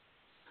hell?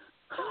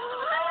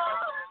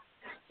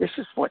 This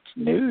is what's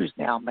news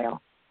now,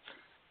 Mel.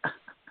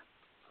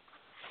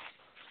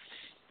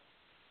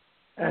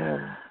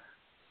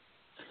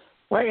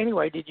 Well,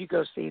 anyway, did you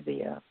go see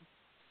the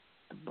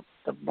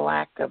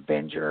Black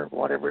Avenger,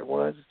 whatever it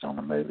was? It's on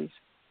the movies.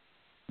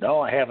 No,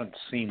 I haven't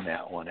seen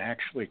that one.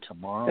 Actually,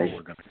 tomorrow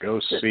we're going to go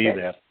see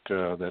that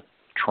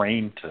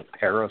train to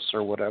Paris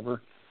or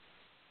whatever.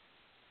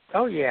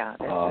 Oh yeah,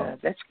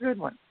 that's a good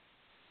one.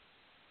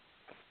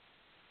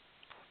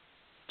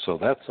 So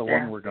that's the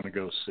one we're going to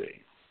go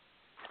see.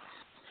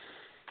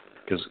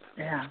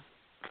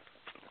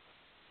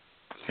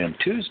 And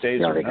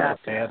Tuesdays are not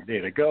a bad day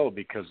to go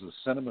because the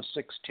Cinema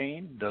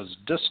 16 does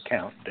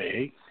discount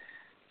day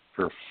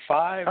for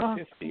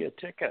 $5.50 a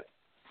ticket.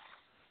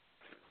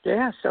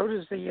 Yeah, so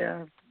does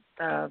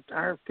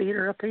our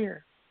theater up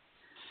here.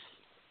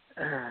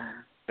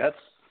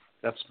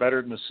 That's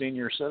better than the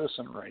senior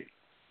citizen rate.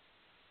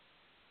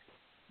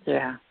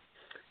 Yeah,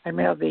 I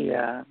mean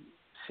the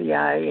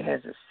CIA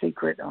has a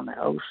secret on the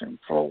ocean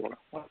floor.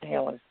 What the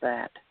hell is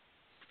that?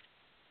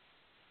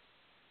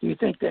 Do you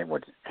think that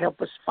would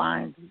help us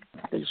find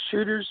these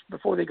shooters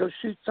before they go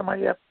shoot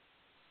somebody up?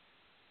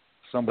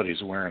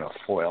 Somebody's wearing a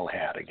foil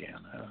hat again.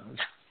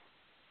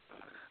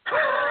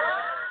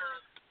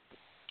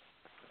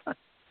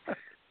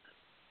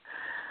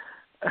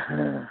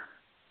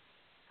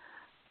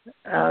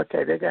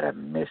 Okay, they got a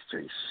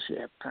mystery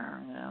ship.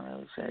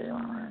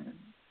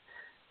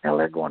 Now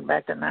they're going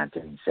back to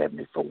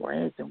 1974.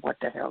 Anything what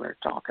the hell they're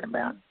talking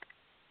about.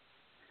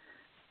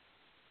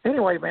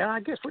 Anyway, man,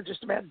 I guess we're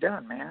just about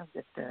done, man.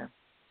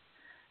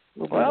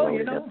 We'll be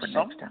loaded up for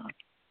next time.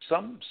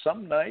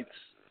 Some nights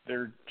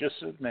there just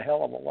isn't a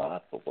hell of a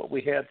lot, but what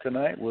we had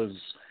tonight was,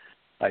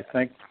 I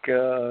think,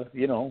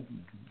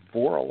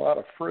 bore a lot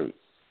of fruit.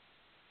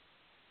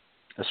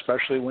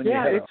 Especially when you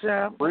had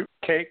a fruit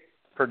cake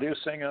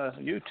producing a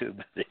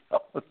YouTube video.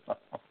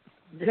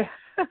 Yeah.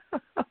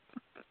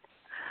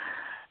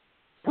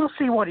 We'll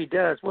see what he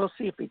does. We'll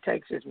see if he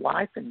takes his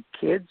wife and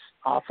kids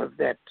off of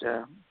that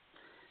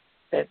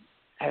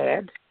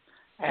ad.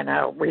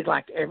 And we'd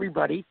like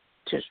everybody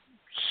to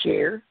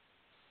share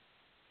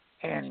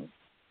and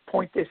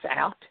point this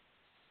out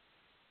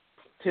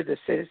to the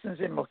citizens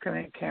in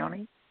McLennan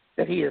County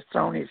that he has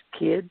thrown his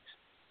kid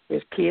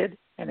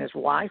and his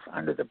wife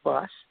under the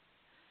bus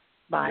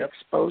by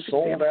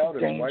exposing them to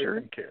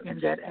danger in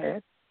that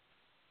ad.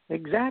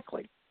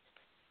 Exactly.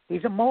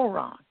 He's a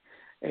moron.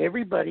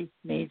 Everybody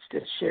needs to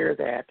share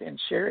that and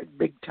share it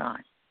big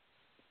time,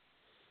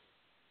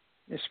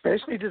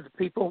 especially to the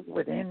people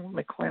within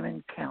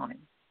McLennan County.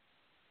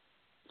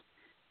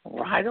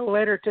 Write a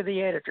letter to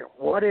the editor,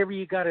 whatever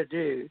you got to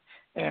do,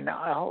 and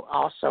I'll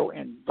also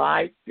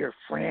invite your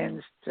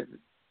friends to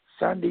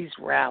Sunday's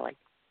rally.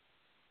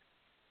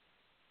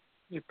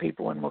 You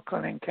people in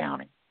McLennan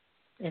County,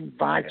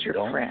 invite your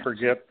friends. Don't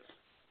forget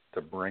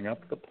to bring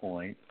up the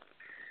point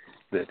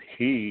that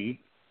he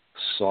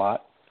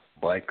sought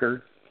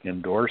biker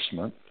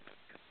endorsement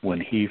when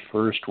he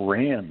first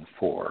ran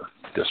for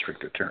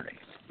district attorney.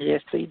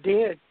 Yes, he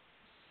did.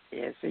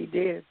 Yes, he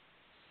did.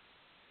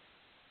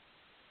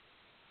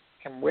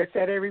 And with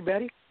that,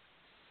 everybody,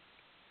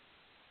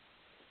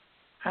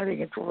 I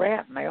think it's a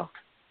wrap, Mel.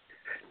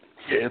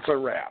 It's a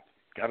wrap.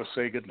 Got to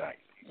say goodnight.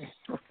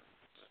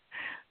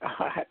 All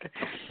right.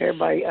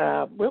 Everybody,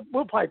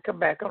 we'll probably come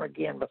back on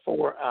again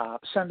before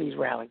Sunday's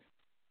rally,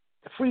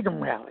 the Freedom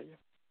Rally.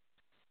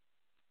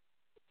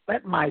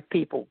 Let my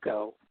people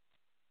go.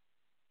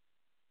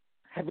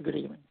 Have a good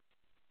evening.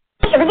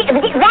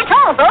 That's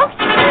all, folks.